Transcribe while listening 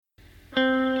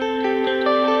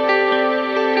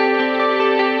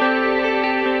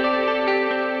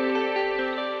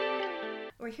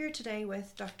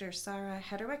Dr. Sarah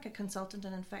Hederwick, a consultant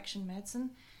in infection medicine.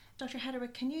 Dr.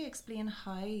 Hederwick, can you explain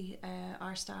how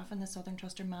our staff in the Southern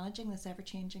Trust are managing this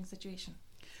ever-changing situation?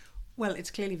 Well,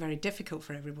 it's clearly very difficult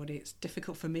for everybody. It's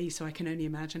difficult for me, so I can only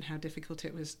imagine how difficult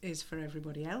it is for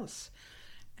everybody else.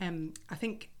 I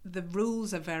think the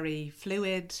rules are very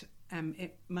fluid.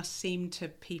 It must seem to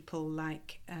people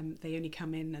like they only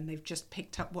come in and they've just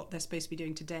picked up what they're supposed to be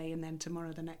doing today, and then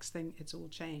tomorrow the next thing, it's all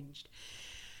changed.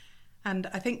 And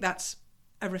I think that's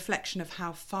a reflection of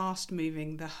how fast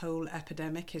moving the whole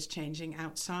epidemic is changing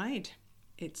outside.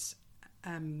 It's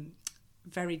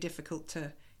very difficult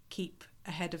to keep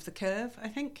ahead of the curve, I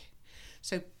think.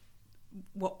 So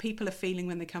what people are feeling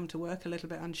when they come to work, a little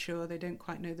bit unsure, they don't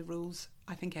quite know the rules.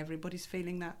 I think everybody's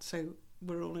feeling that, so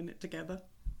we're all in it together.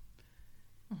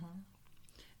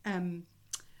 Mm-hmm.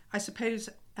 I suppose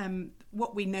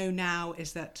what we know now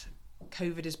is that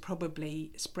COVID is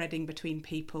probably spreading between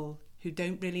people who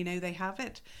don't really know they have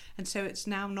it. And so it's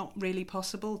now not really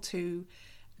possible to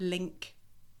link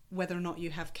whether or not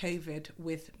you have COVID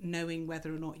with knowing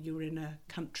whether or not you're in a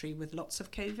country with lots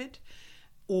of COVID,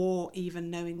 or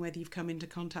even knowing whether you've come into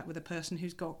contact with a person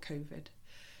who's got COVID.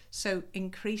 So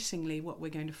increasingly what we're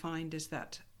going to find is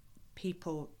that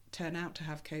people turn out to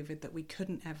have COVID that we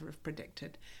couldn't ever have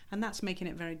predicted. And that's making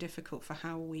it very difficult for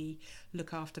how we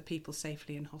look after people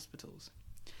safely in hospitals.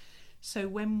 So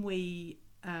when we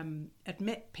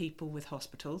admit people with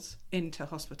into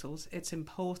hospitals, it's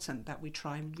important that we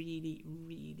try really,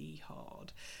 really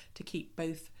hard to keep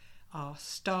both our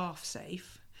staff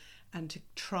safe and to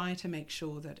try to make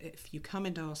sure that if you come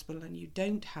into hospital and you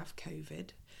don't have COVID,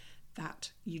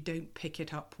 that you don't pick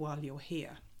it up while you're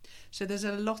here. So there's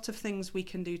a lot of things we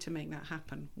can do to make that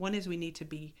happen. One is we need to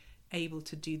be able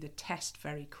to do the test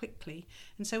very quickly,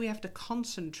 and so we have to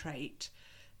concentrate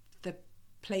the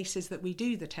places that we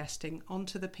do the testing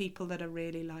onto the people that are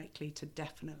really likely to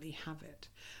definitely have it.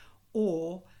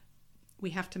 Or we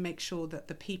have to make sure that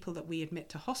the people that we admit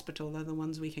to hospital are the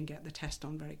ones we can get the test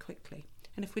on very quickly.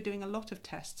 And if we're doing a lot of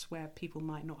tests where people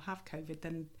might not have COVID,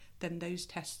 then those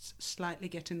tests slightly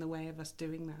get in the way of us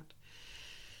doing that.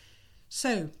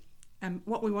 So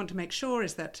what we want to make sure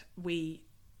is that we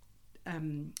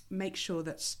make sure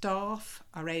that staff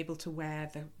are able to wear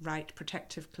the right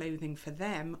protective clothing for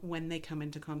them when they come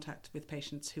into contact with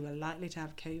patients who are likely to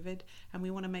have COVID. And we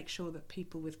want to make sure that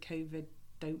patients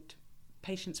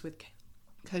with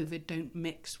COVID don't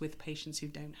mix with patients who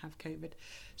don't have COVID.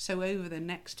 So over the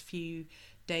next few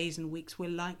days and weeks, we're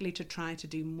likely to try to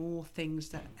do more things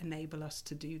that enable us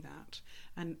to do that.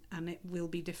 And it will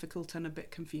be difficult and a bit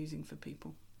confusing for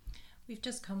people. We've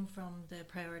just come from the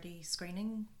priority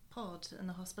screening pod in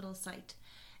the hospital site.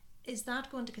 Is that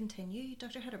going to continue,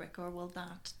 Dr. Hederwick, or will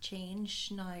that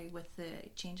change now with the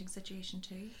changing situation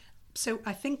too? So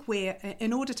I think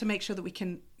in order to make sure that we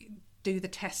can do the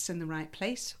tests in the right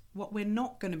place, what we're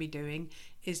not going to be doing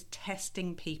is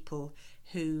testing people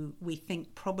who we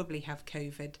think probably have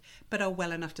COVID but are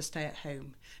well enough to stay at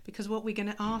home. Because what we're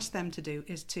going to ask them to do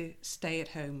is to stay at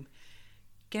home.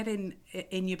 Get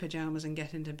in your pyjamas and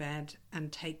get into bed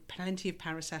and take plenty of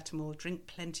paracetamol, drink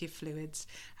plenty of fluids,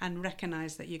 and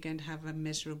recognise that you're going to have a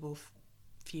miserable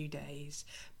few days,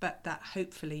 but that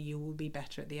hopefully you will be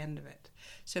better at the end of it.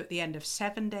 So at the end of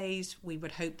 7 days, we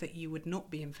would hope that you would not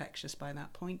be infectious by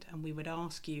that point, and we would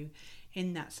ask you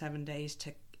in that 7 days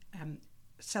to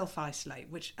self-isolate,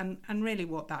 and really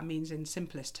what that means in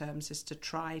simplest terms is to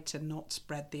try to not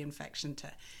spread the infection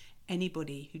to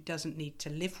anybody who doesn't need to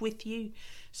live with you.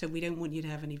 So we don't want you to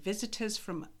have any visitors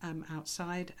from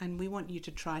outside, and we want you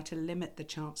to try to limit the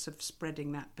chance of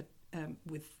spreading that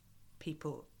with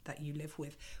people that you live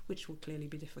with, which will clearly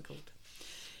be difficult.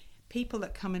 People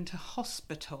that come into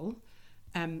hospital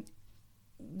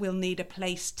will need a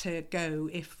place to go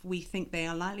if we think they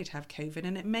are likely to have COVID,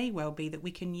 and it may well be that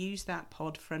we can use that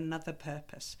pod for another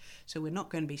purpose. So we're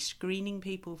not going to be screening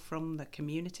people from the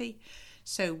community,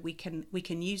 so we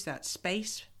can use that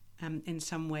space in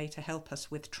some way to help us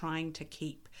with trying to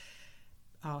keep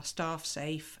our staff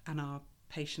safe and our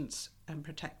patients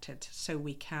protected, so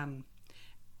we can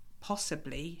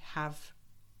possibly have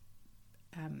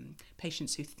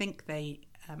patients who think they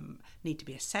need to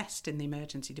be assessed in the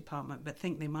emergency department but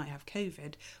think they might have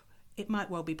COVID. It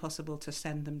might well be possible to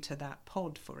send them to that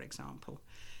pod, for example,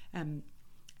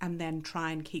 and then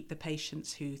try and keep the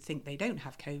patients who think they don't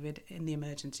have COVID in the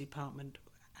emergency department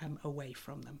away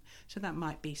from them. So that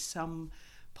might be some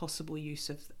possible use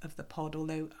of the pod,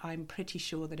 although I'm pretty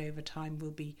sure that over time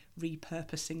we'll be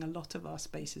repurposing a lot of our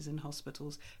spaces in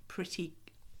hospitals pretty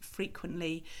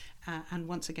frequently, and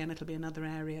once again it'll be another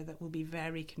area that will be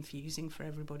very confusing for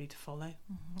everybody to follow.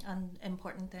 And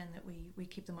important then that we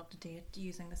keep them up to date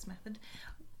using this method.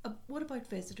 What about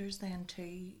visitors then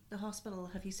to the hospital?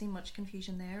 Have you seen much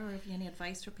confusion there, or have you any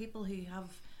advice for people who have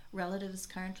relatives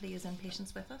currently as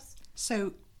inpatients with us?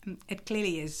 So it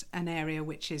clearly is an area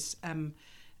which is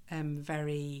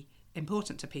very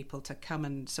important to people to come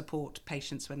and support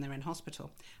patients when they're in hospital.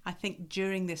 I think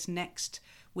during this next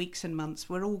weeks and months,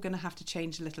 we're all going to have to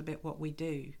change a little bit what we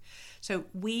do. So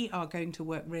we are going to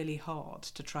work really hard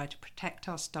to try to protect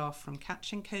our staff from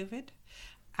catching COVID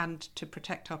and to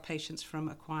protect our patients from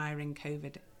acquiring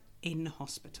COVID in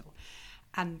hospital.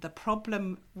 And the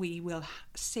problem we will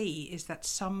see is that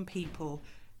some people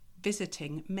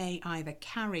visiting may either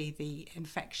carry the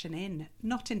infection in,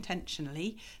 not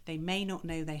intentionally, they may not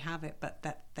know they have it, but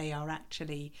that they are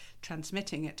actually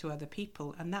transmitting it to other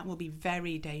people, and that will be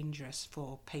very dangerous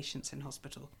for patients in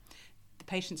hospital. The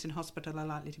patients in hospital are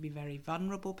likely to be very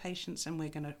vulnerable patients, and we're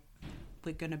going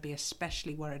to be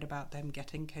especially worried about them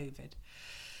getting COVID.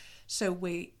 So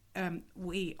we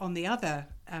on the other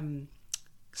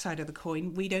side of the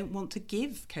coin, we don't want to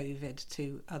give COVID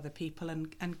to other people,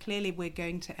 and clearly we're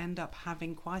going to end up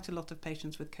having quite a lot of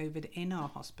patients with COVID in our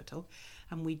hospital,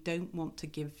 and we don't want to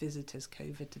give visitors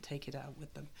COVID to take it out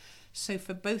with them. So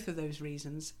for both of those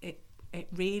reasons, it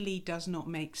really does not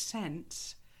make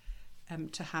sense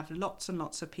to have lots and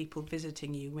lots of people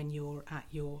visiting you when you're at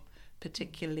your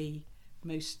particularly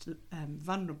most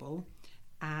vulnerable,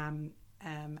 and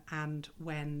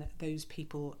when those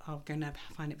people are going to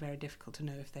find it very difficult to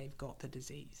know if they've got the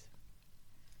disease.